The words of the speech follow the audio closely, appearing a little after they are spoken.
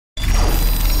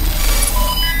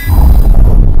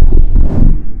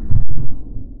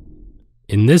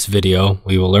In this video,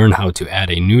 we will learn how to add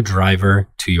a new driver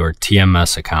to your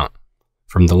TMS account.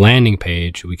 From the landing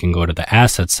page, we can go to the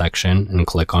Assets section and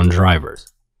click on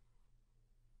Drivers.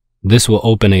 This will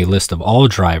open a list of all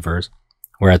drivers,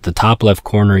 where at the top left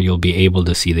corner you'll be able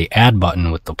to see the Add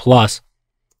button with the plus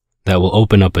that will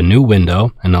open up a new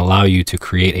window and allow you to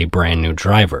create a brand new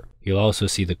driver. You'll also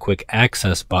see the Quick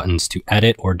Access buttons to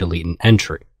edit or delete an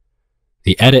entry.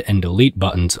 The Edit and Delete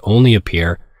buttons only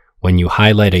appear when you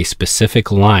highlight a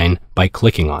specific line by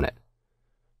clicking on it.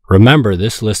 Remember,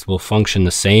 this list will function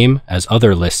the same as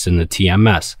other lists in the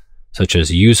TMS, such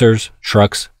as users,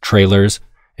 trucks, trailers,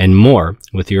 and more,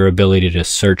 with your ability to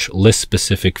search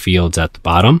list-specific fields at the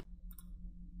bottom,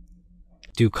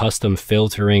 do custom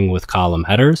filtering with column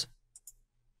headers,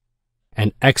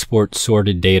 and export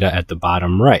sorted data at the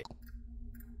bottom right.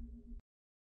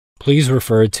 Please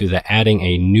refer to the Adding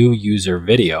a New User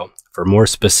video for more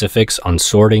specifics on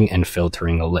sorting and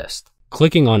filtering a list.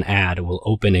 Clicking on Add will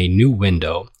open a new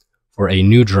window for a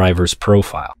new driver's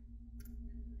profile.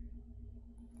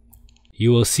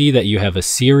 You will see that you have a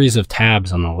series of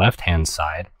tabs on the left-hand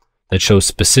side that show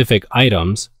specific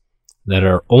items that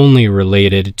are only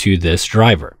related to this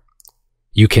driver.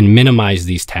 You can minimize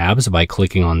these tabs by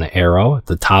clicking on the arrow at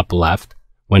the top left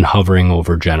when hovering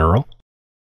over General.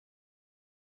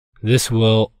 This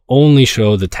will only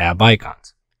show the tab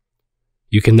icons.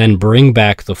 You can then bring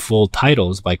back the full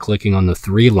titles by clicking on the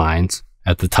three lines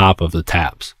at the top of the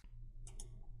tabs.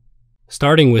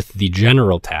 Starting with the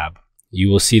General tab, you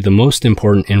will see the most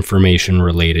important information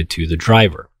related to the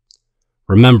driver.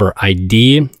 Remember,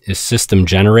 ID is system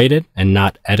generated and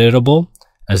not editable,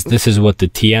 as this is what the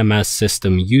TMS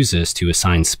system uses to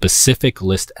assign specific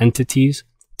list entities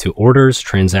to orders,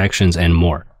 transactions, and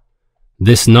more.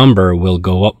 This number will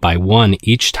go up by 1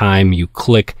 each time you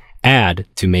click Add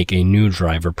to make a new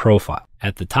driver profile.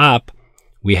 At the top,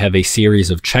 we have a series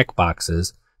of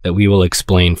checkboxes that we will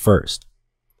explain first.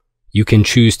 You can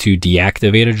choose to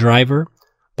deactivate a driver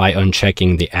by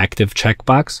unchecking the active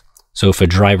checkbox. So if a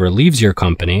driver leaves your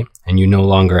company and you no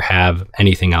longer have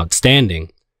anything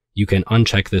outstanding, you can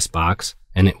uncheck this box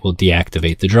and it will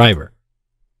deactivate the driver.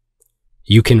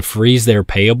 You can freeze their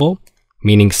payable,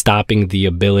 meaning stopping the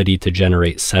ability to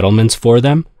generate settlements for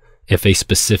them if a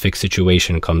specific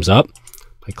situation comes up,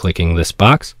 by clicking this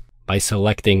box. By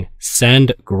selecting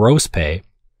Send Gross Pay,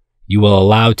 you will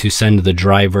allow to send the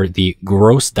driver the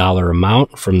gross dollar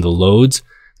amount from the loads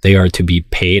they are to be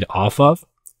paid off of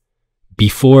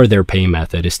before their pay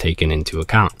method is taken into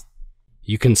account.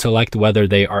 You can select whether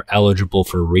they are eligible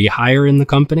for rehire in the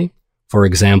company, for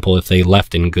example, if they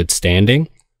left in good standing,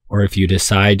 or if you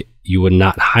decide you would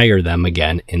not hire them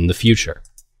again in the future.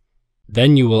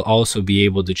 Then you will also be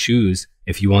able to choose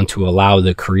if you want to allow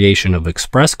the creation of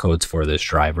express codes for this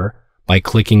driver by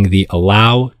clicking the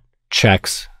Allow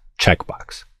Checks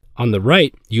checkbox. On the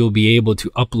right, you'll be able to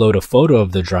upload a photo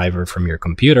of the driver from your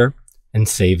computer and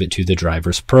save it to the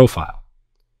driver's profile.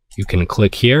 You can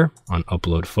click here on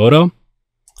Upload Photo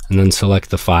and then select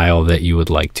the file that you would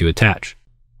like to attach.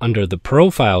 Under the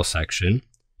Profile section,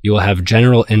 you will have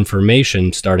general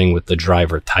information starting with the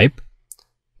driver type,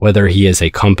 whether he is a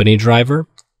company driver,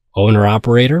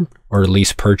 owner-operator, or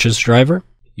lease purchase driver.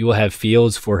 You will have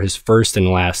fields for his first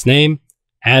and last name,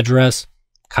 address,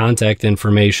 contact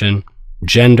information,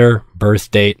 gender, birth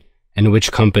date, and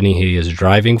which company he is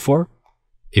driving for,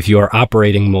 if you are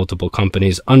operating multiple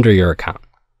companies under your account.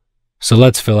 So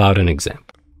let's fill out an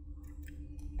example.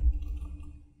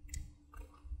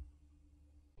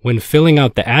 When filling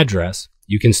out the address,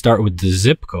 you can start with the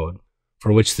zip code,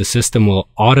 for which the system will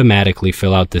automatically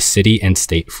fill out the city and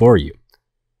state for you.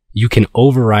 You can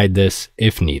override this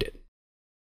if needed.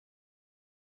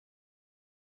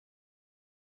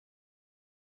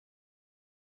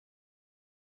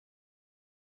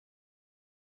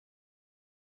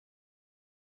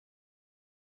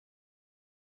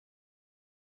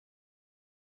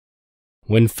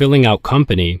 When filling out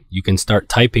company, you can start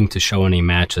typing to show any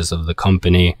matches of the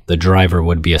company the driver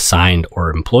would be assigned or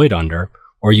employed under,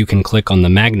 or you can click on the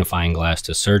magnifying glass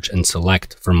to search and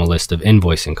select from a list of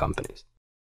invoicing companies.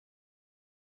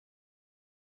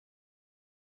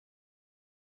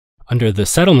 Under the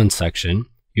Settlement section,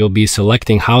 you'll be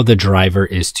selecting how the driver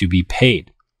is to be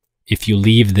paid. If you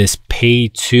leave this Pay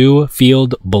To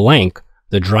field blank,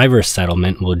 the driver's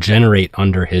settlement will generate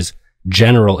under his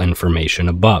general information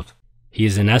above. He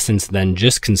is in essence then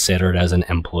just considered as an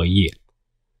employee.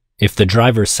 If the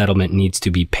driver's settlement needs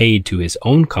to be paid to his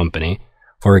own company,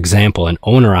 for example, an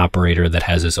owner-operator that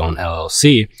has his own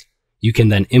LLC, you can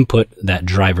then input that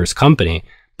driver's company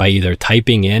by either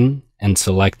typing in and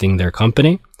selecting their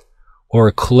company,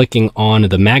 or clicking on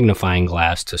the magnifying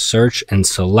glass to search and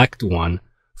select one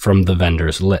from the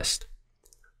vendor's list.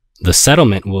 The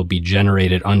settlement will be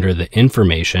generated under the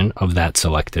information of that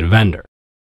selected vendor.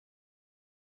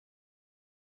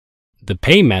 The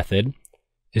pay method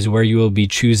is where you will be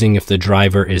choosing if the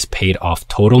driver is paid off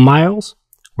total miles,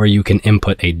 where you can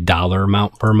input a dollar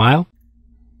amount per mile.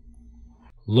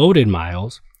 Loaded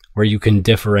miles, where you can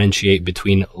differentiate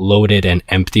between loaded and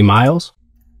empty miles.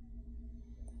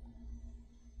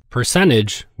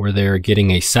 Percentage, where they're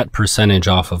getting a set percentage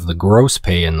off of the gross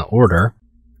pay in the order.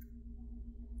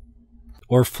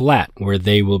 Or flat, where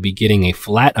they will be getting a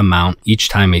flat amount each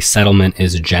time a settlement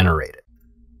is generated.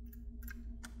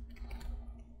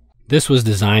 This was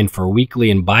designed for weekly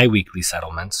and bi-weekly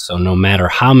settlements, so no matter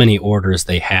how many orders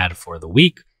they had for the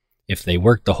week, if they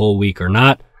worked the whole week or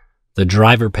not, the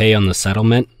driver pay on the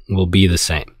settlement will be the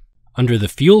same. Under the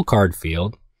fuel card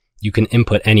field, you can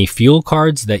input any fuel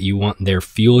cards that you want their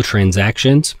fuel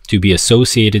transactions to be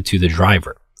associated to the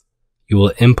driver. You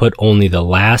will input only the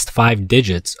last 5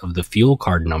 digits of the fuel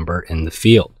card number in the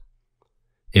field.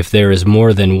 If there is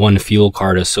more than one fuel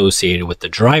card associated with the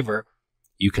driver,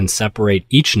 you can separate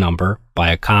each number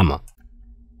by a comma.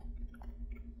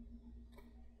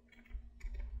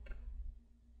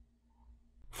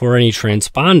 For any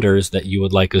transponders that you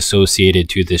would like associated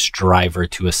to this driver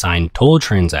to assign toll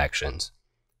transactions,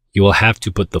 you will have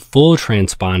to put the full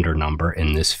transponder number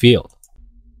in this field.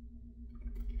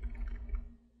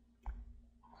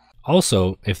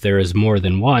 Also, if there is more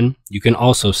than one, you can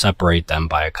also separate them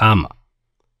by a comma.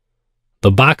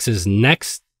 The boxes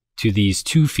next to these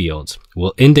two fields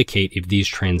will indicate if these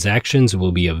transactions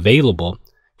will be available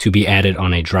to be added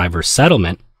on a driver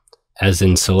settlement, as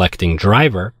in selecting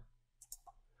driver,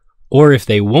 or if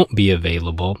they won't be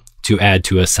available to add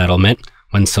to a settlement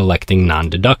when selecting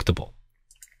non-deductible.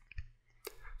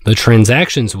 The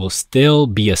transactions will still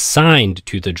be assigned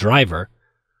to the driver,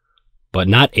 but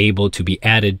not able to be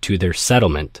added to their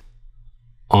settlement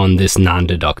on this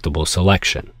non-deductible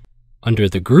selection. Under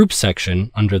the group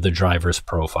section, under the driver's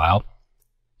profile,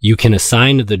 you can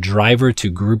assign the driver to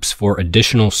groups for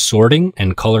additional sorting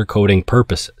and color coding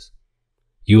purposes.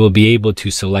 You will be able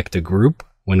to select a group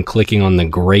when clicking on the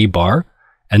gray bar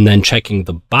and then checking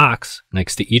the box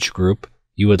next to each group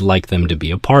you would like them to be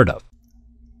a part of.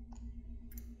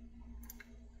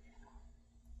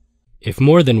 If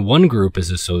more than one group is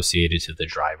associated to the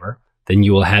driver, then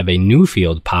you will have a new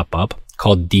field pop up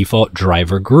called Default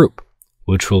Driver Group,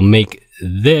 which will make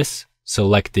this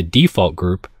selected default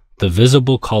group the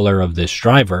visible color of this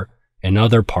driver in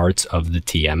other parts of the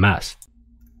TMS.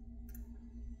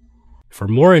 For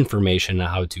more information on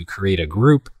how to create a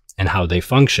group and how they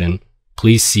function,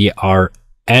 please see our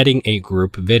Adding a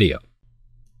Group video.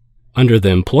 Under the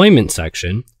employment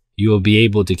section, you will be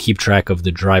able to keep track of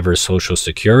the driver's social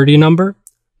security number,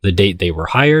 the date they were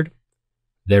hired,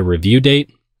 their review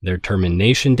date, their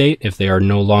termination date if they are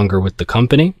no longer with the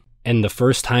company, and the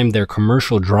first time their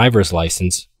commercial driver's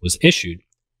license was issued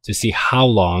to see how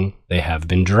long they have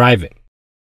been driving.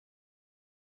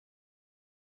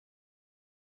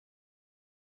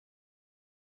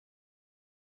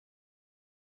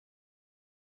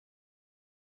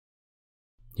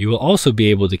 You will also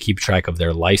be able to keep track of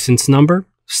their license number,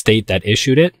 state that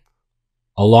issued it,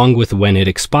 along with when it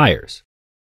expires.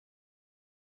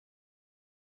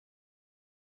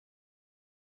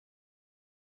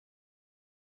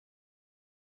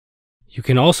 You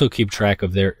can also keep track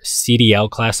of their CDL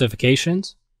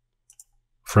classifications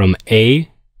from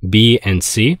A, B, and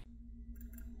C.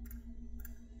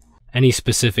 Any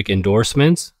specific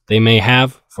endorsements they may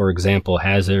have, for example,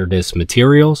 hazardous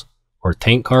materials or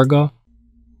tank cargo.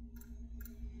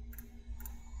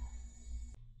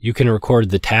 You can record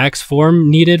the tax form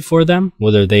needed for them,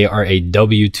 whether they are a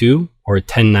W-2 or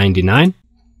 1099.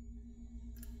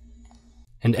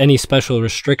 And any special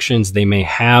restrictions they may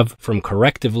have, from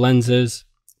corrective lenses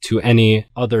to any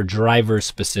other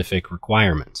driver-specific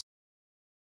requirements.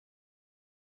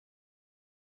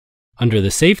 Under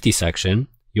the safety section,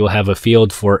 you'll have a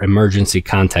field for emergency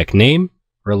contact name,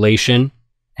 relation,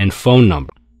 and phone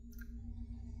number.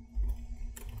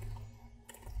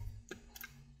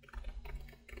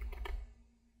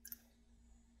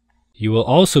 You will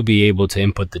also be able to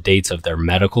input the dates of their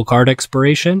medical card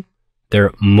expiration,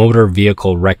 their motor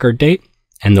vehicle record date,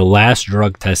 and the last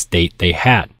drug test date they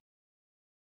had.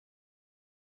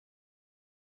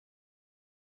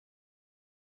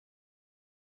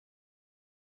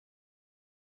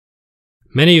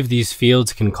 Many of these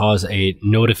fields can cause a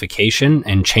notification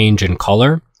and change in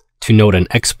color to note an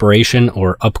expiration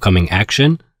or upcoming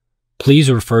action. Please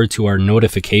refer to our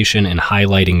notification and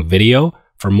highlighting video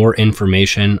for more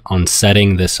information on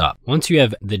setting this up. Once you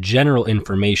have the general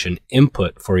information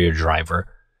input for your driver,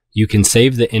 you can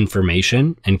save the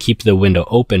information and keep the window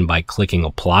open by clicking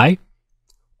Apply,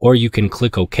 or you can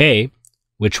click OK,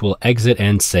 which will exit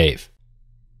and save.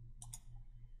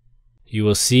 You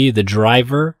will see the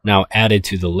driver now added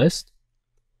to the list,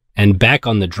 and back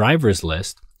on the drivers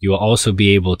list, you will also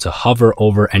be able to hover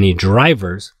over any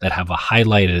drivers that have a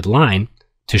highlighted line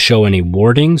to show any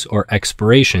warnings or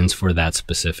expirations for that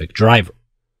specific driver.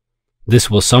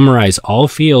 This will summarize all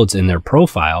fields in their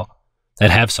profile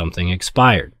that have something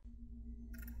expired.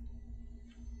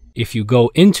 If you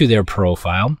go into their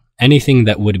profile, anything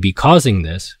that would be causing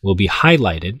this will be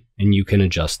highlighted and you can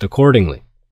adjust accordingly.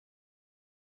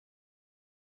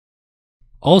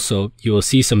 Also, you will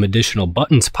see some additional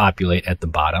buttons populate at the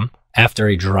bottom after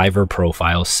a driver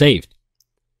profile is saved.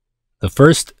 The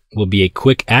first will be a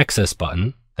quick access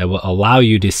button that will allow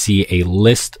you to see a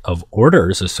list of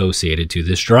orders associated to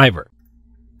this driver.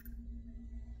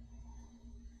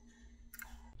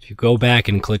 If you go back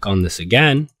and click on this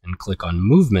again and click on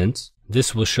movements,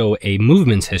 this will show a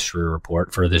movements history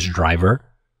report for this driver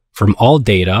from all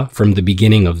data from the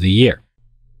beginning of the year.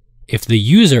 If the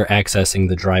user accessing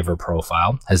the driver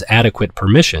profile has adequate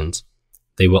permissions,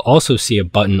 they will also see a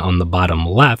button on the bottom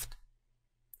left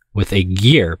with a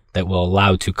gear that will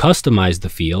allow to customize the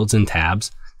fields and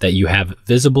tabs that you have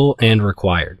visible and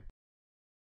required.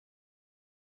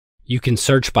 You can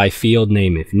search by field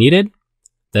name if needed,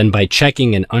 then by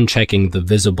checking and unchecking the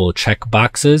visible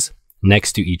checkboxes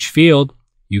next to each field,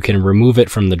 you can remove it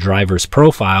from the driver's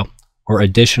profile or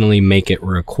additionally make it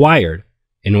required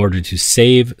in order to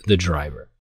save the driver.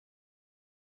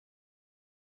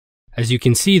 As you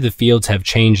can see, the fields have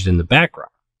changed in the background.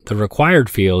 The required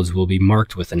fields will be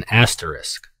marked with an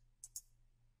asterisk.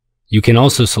 You can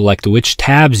also select which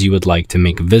tabs you would like to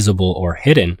make visible or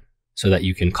hidden so that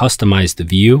you can customize the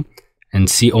view and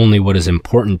see only what is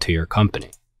important to your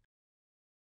company.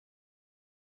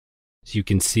 As you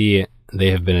can see,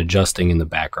 they have been adjusting in the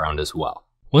background as well.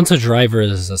 Once a driver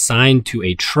is assigned to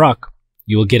a truck,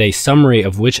 you will get a summary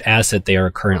of which asset they are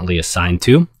currently assigned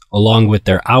to, along with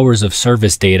their hours of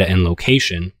service data and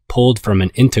location pulled from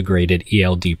an integrated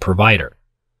ELD provider.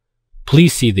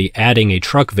 Please see the Adding a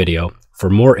Truck video for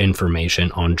more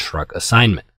information on truck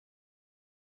assignment.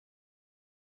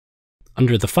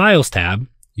 Under the Files tab,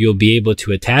 you'll be able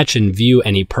to attach and view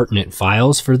any pertinent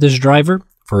files for this driver,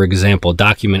 for example,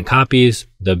 document copies,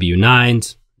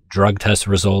 W-9s, drug test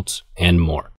results, and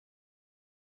more.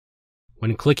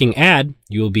 When clicking Add,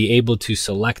 you will be able to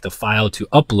select a file to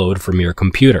upload from your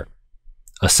computer,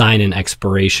 assign an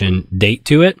expiration date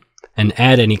to it, and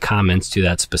add any comments to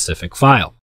that specific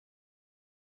file.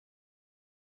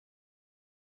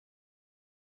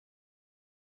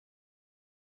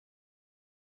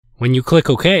 When you click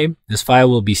OK, this file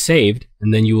will be saved,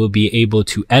 and then you will be able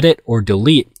to edit or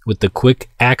delete with the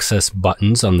quick access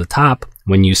buttons on the top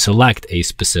when you select a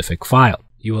specific file.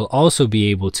 You will also be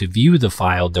able to view the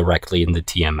file directly in the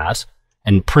TMS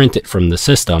and print it from the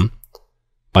system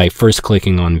by first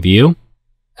clicking on View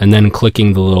and then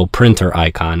clicking the little printer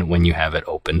icon when you have it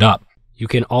opened up. You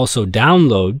can also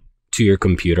download to your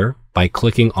computer by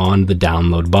clicking on the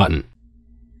Download button.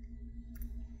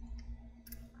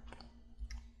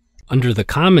 Under the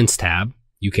Comments tab,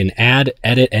 you can add,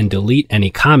 edit, and delete any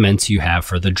comments you have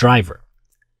for the driver.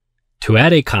 To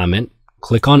add a comment,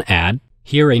 click on Add.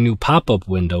 Here, a new pop-up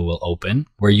window will open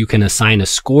where you can assign a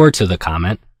score to the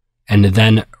comment and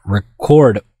then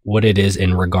record what it is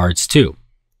in regards to.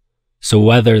 So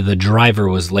whether the driver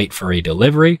was late for a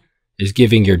delivery, is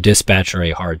giving your dispatcher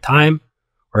a hard time,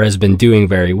 or has been doing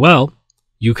very well,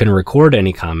 you can record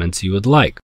any comments you would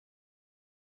like.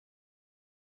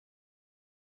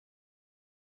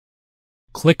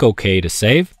 Click OK to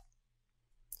save.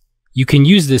 You can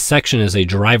use this section as a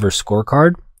driver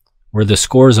scorecard, where the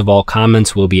scores of all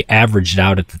comments will be averaged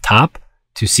out at the top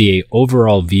to see an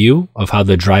overall view of how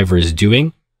the driver is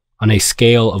doing on a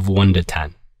scale of 1 to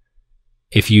 10.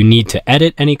 If you need to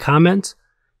edit any comments,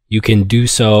 you can do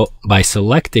so by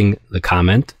selecting the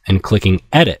comment and clicking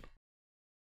Edit.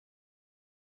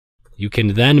 You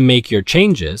can then make your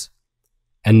changes,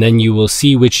 and then you will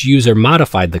see which user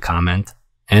modified the comment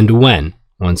and when,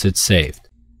 once it's saved.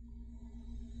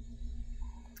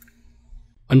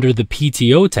 Under the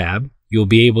PTO tab, you'll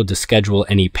be able to schedule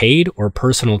any paid or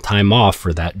personal time off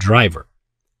for that driver.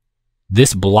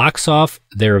 This blocks off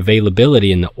their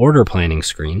availability in the order planning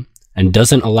screen and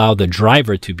doesn't allow the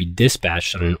driver to be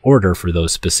dispatched on an order for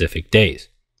those specific days.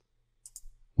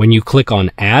 When you click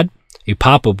on Add, a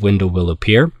pop-up window will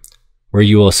appear where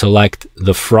you will select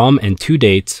the from and to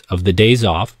dates of the days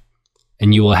off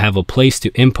and you will have a place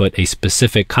to input a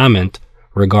specific comment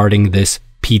regarding this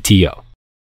PTO.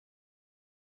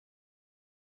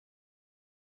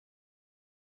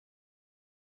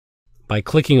 By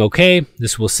clicking OK,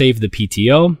 this will save the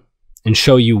PTO and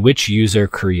show you which user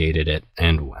created it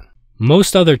and when.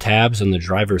 Most other tabs on the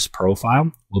driver's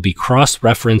profile will be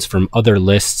cross-referenced from other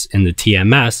lists in the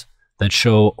TMS that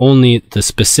show only the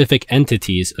specific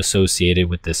entities associated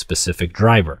with this specific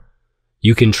driver.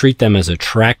 You can treat them as a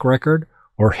track record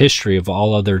or history of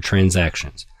all other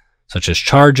transactions, such as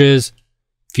charges,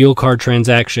 fuel card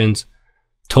transactions,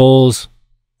 tolls,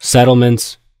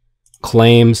 settlements,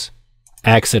 claims,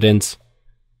 accidents,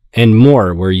 and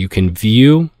more, where you can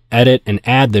view, edit, and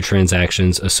add the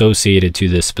transactions associated to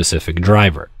this specific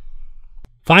driver.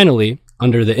 Finally,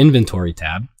 under the Inventory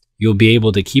tab, you'll be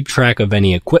able to keep track of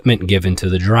any equipment given to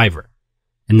the driver.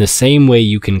 In the same way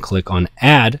you can click on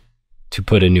Add to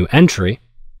put a new entry,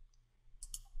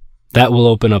 that will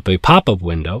open up a pop-up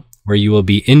window where you will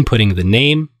be inputting the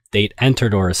name, date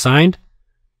entered or assigned.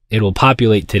 It will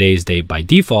populate today's date by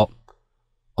default,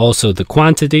 also the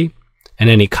quantity, and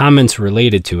any comments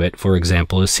related to it, for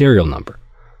example, a serial number.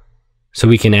 So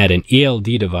we can add an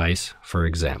ELD device, for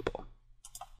example.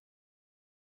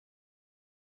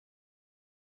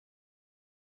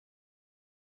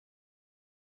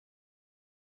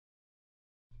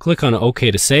 Click on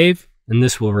OK to save, and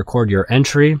this will record your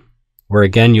entry, where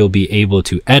again you'll be able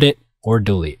to edit or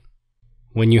delete.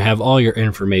 When you have all your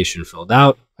information filled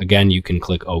out, again you can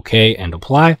click OK and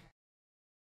apply.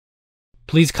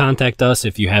 Please contact us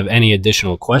if you have any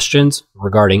additional questions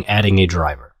regarding adding a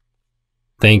driver.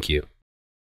 Thank you.